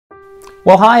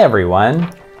Well, hi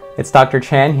everyone. It's Dr.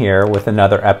 Chan here with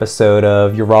another episode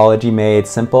of Urology Made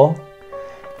Simple.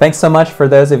 Thanks so much for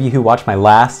those of you who watched my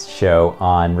last show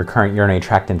on recurrent urinary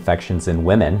tract infections in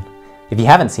women. If you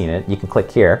haven't seen it, you can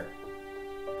click here.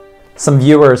 Some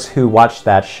viewers who watched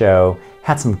that show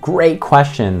had some great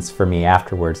questions for me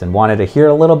afterwards and wanted to hear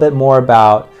a little bit more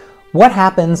about what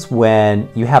happens when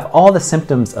you have all the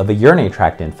symptoms of a urinary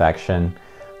tract infection,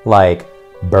 like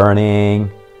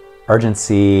burning,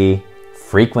 urgency,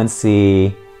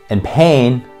 frequency, and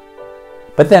pain,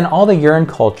 but then all the urine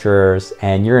cultures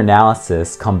and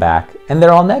urinalysis come back and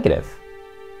they're all negative.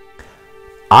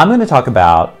 I'm going to talk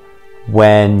about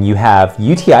when you have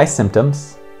UTI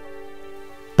symptoms,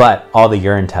 but all the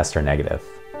urine tests are negative.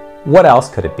 What else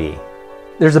could it be?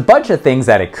 There's a bunch of things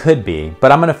that it could be,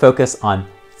 but I'm going to focus on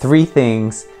 3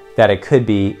 things that it could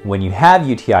be when you have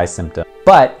UTI symptoms,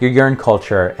 but your urine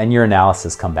culture and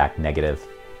urinalysis come back negative.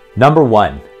 Number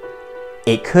 1,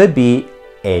 it could be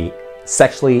a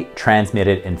sexually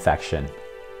transmitted infection.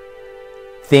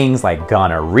 Things like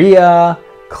gonorrhea,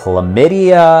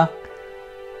 chlamydia,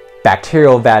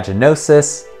 bacterial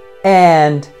vaginosis,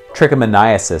 and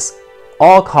trichomoniasis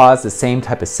all cause the same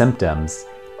type of symptoms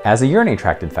as a urinary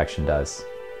tract infection does.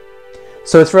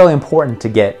 So it's really important to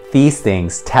get these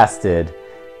things tested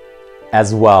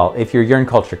as well if your urine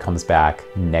culture comes back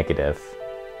negative.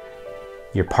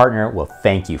 Your partner will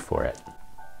thank you for it.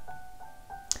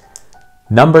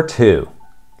 Number 2,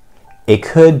 it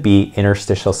could be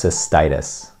interstitial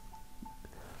cystitis.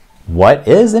 What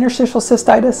is interstitial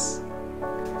cystitis?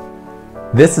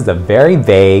 This is a very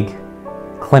vague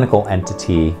clinical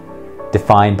entity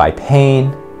defined by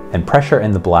pain and pressure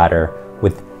in the bladder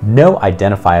with no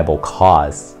identifiable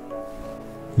cause.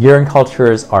 Urine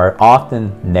cultures are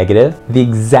often negative. The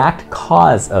exact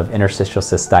cause of interstitial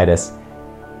cystitis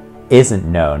isn't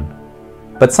known,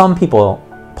 but some people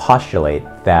postulate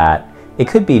that it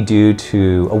could be due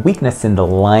to a weakness in the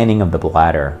lining of the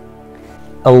bladder.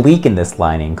 A leak in this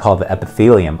lining, called the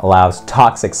epithelium, allows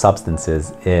toxic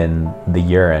substances in the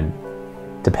urine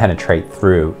to penetrate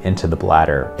through into the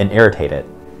bladder and irritate it.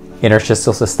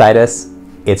 Interstitial cystitis,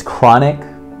 it's chronic,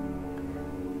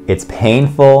 it's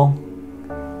painful,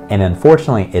 and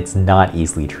unfortunately, it's not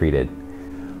easily treated.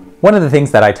 One of the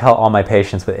things that I tell all my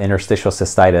patients with interstitial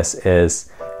cystitis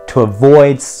is to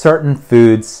avoid certain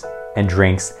foods and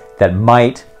drinks that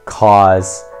might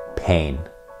cause pain.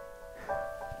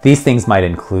 These things might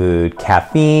include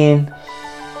caffeine,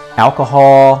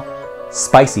 alcohol,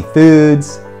 spicy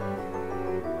foods,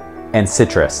 and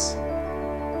citrus.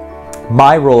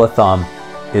 My rule of thumb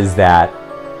is that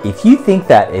if you think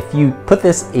that if you put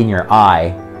this in your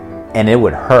eye and it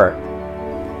would hurt,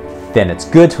 then it's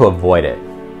good to avoid it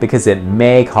because it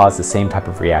may cause the same type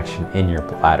of reaction in your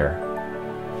bladder.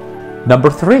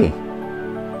 Number 3,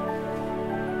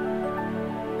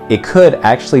 it could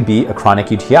actually be a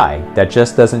chronic UTI that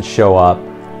just doesn't show up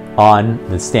on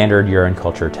the standard urine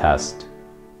culture test.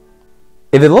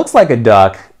 If it looks like a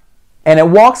duck, and it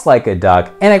walks like a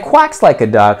duck, and it quacks like a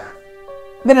duck,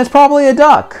 then it's probably a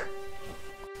duck.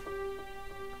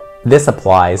 This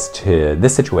applies to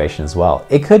this situation as well.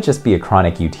 It could just be a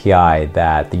chronic UTI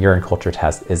that the urine culture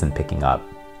test isn't picking up.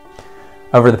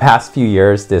 Over the past few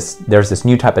years, there's this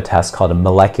new type of test called a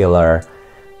molecular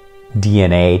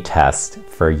DNA test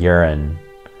for urine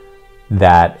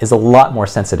that is a lot more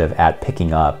sensitive at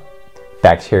picking up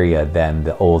bacteria than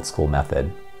the old school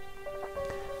method.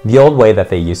 The old way that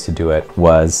they used to do it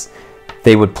was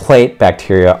they would plate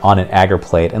bacteria on an agar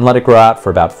plate and let it grow out for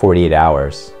about 48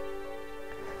 hours.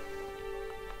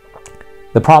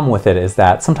 The problem with it is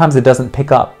that sometimes it doesn't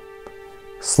pick up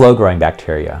slow-growing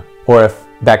bacteria, or if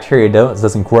bacteria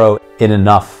doesn't grow in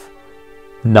enough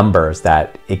numbers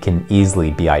that it can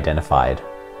easily be identified.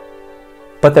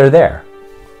 But they're there.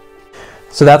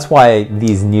 So that's why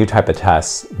these new type of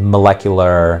tests,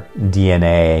 molecular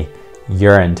DNA,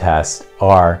 urine tests,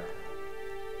 are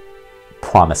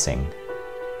promising.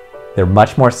 They're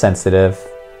much more sensitive.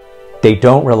 They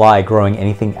don't rely growing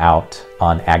anything out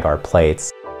on agar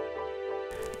plates.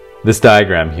 This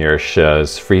diagram here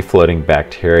shows free-floating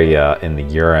bacteria in the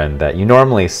urine that you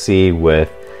normally see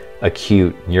with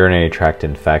acute urinary tract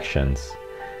infections.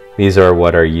 These are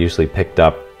what are usually picked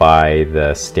up by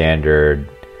the standard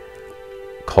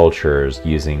cultures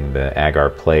using the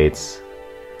agar plates.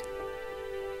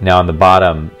 Now on the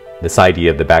bottom, this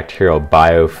idea of the bacterial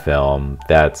biofilm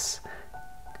that's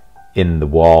in the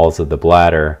walls of the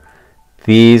bladder,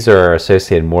 these are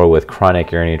associated more with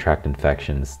chronic urinary tract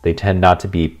infections. They tend not to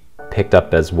be picked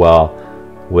up as well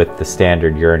with the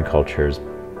standard urine cultures,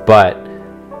 but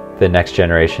the next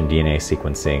generation DNA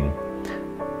sequencing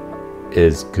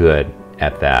is good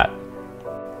at that.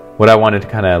 What I wanted to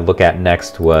kind of look at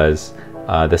next was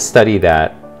the study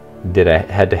that did a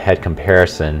head-to-head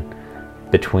comparison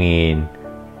between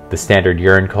the standard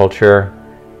urine culture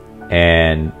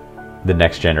and the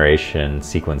next generation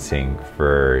sequencing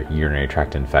for urinary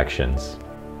tract infections.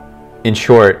 In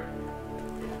short,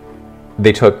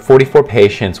 they took 44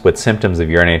 patients with symptoms of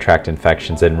urinary tract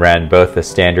infections and ran both a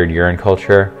standard urine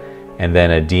culture and then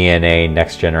a DNA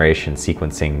next generation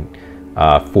sequencing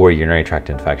for urinary tract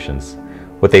infections.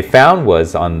 What they found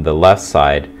was, on the left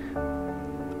side,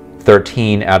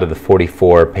 13 out of the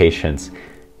 44 patients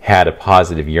had a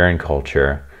positive urine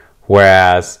culture,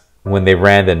 whereas when they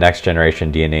ran the next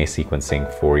generation DNA sequencing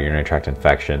for urinary tract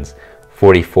infections,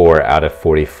 44 out of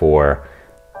 44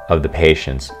 of the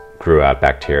patients grew out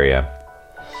bacteria.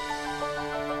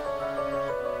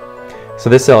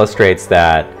 So this illustrates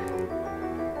that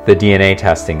the DNA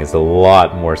testing is a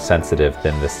lot more sensitive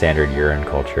than the standard urine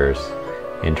cultures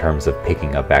in terms of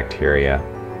picking up bacteria.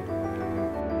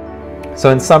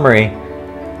 So in summary,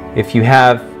 if you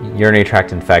have urinary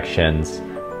tract infections,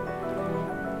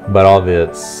 but all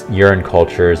the urine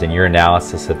cultures and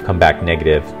urinalysis have come back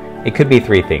negative, it could be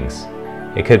three things.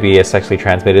 It could be a sexually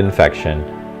transmitted infection,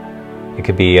 it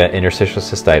could be an interstitial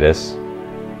cystitis,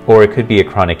 or it could be a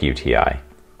chronic UTI.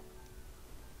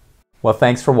 Well,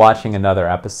 thanks for watching another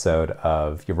episode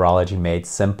of Urology Made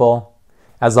Simple.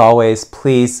 As always,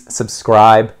 please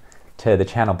subscribe to the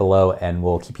channel below and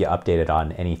we'll keep you updated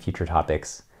on any future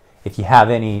topics. If you have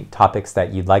any topics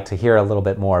that you'd like to hear a little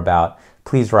bit more about,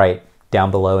 please write down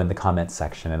below in the comments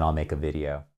section and I'll make a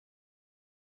video.